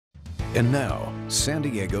And now, San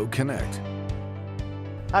Diego Connect.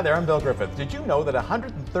 Hi there, I'm Bill Griffith. Did you know that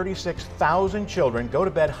 136,000 children go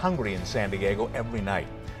to bed hungry in San Diego every night?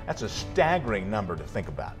 That's a staggering number to think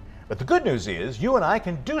about. But the good news is you and I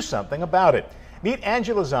can do something about it. Meet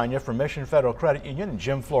Angie Lasagna from Mission Federal Credit Union and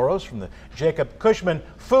Jim Floros from the Jacob Cushman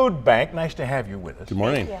Food Bank. Nice to have you with us. Good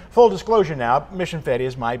morning. Full disclosure now, Mission Fed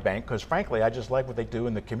is my bank because frankly I just like what they do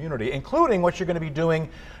in the community, including what you're going to be doing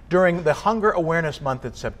during the Hunger Awareness Month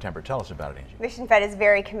in September. Tell us about it, Angie. Mission Fed is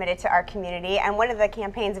very committed to our community, and one of the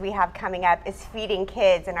campaigns we have coming up is feeding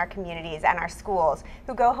kids in our communities and our schools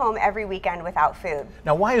who go home every weekend without food.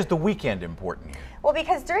 Now, why is the weekend important here? Well,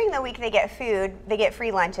 because during the week they get food, they get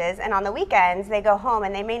free lunches, and on the weekends they go home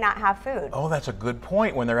and they may not have food. Oh, that's a good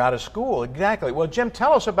point when they're out of school. Exactly. Well, Jim,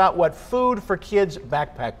 tell us about what Food for Kids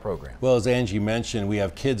backpack program. Well, as Angie mentioned, we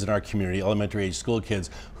have kids in our community, elementary age school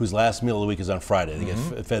kids, whose last meal of the week is on Friday. They get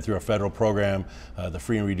fed through a federal program, the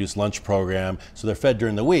free and reduced lunch program. So they're fed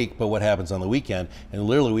during the week, but what happens on the weekend? And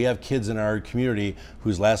literally we have kids in our community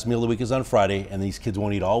whose last meal of the week is on Friday, and these kids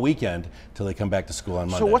won't eat all weekend till they come back to school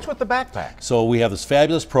on Monday. So what's with the backpack? So we have this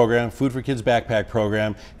fabulous program, Food for Kids backpack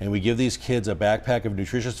program, and we give these kids a backpack of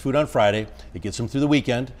nutritious food on Friday. It gets them through the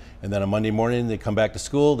weekend, and then on Monday morning they come back to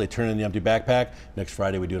school, they turn in the empty backpack. Next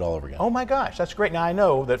Friday we do it all over again. Oh my gosh, that's great. Now I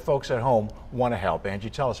know that folks at home want to help. Angie,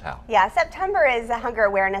 tell us how. Yeah, September is a Hunger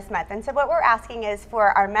Awareness Month, and so what we're asking is for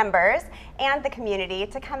our members and the community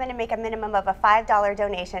to come in and make a minimum of a $5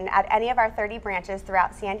 donation at any of our 30 branches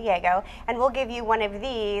throughout San Diego, and we'll give you one of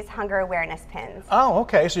these Hunger Awareness pins. Oh,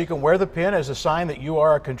 okay, so you can wear the pin as a sign that you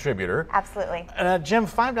are a contributor. Absolutely. Jim,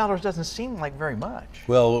 $5 doesn't seem like very much.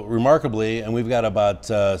 Well, remarkably, and we've got about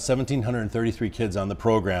 1,733 kids on the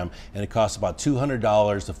program, and it costs about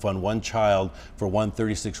 $200 to fund one child for one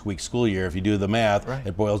 36-week school year. If you do the math,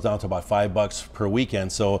 it boils down to about $5 per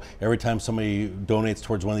weekend. So every time somebody donates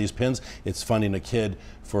towards one of these pins, it's funding a kid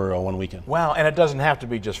for one weekend. Wow, and it doesn't have to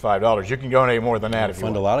be just $5. You can donate more than that if you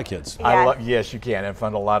want. Fund a lot of kids. Yes, you can, and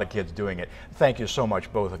fund a lot of kids doing it. Thank you so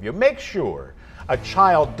much, both of you. Make sure a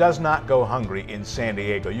child does not go hungry in San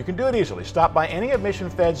Diego. You can do it easily. Stop by any of Mission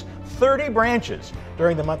Fed's 30 branches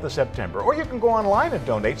during the month of September, or you can go online and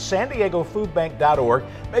donate, SanDiegoFoodBank.org.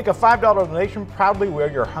 Make a $5 donation, proudly wear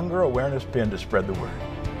your Hunger Awareness pin to spread the word.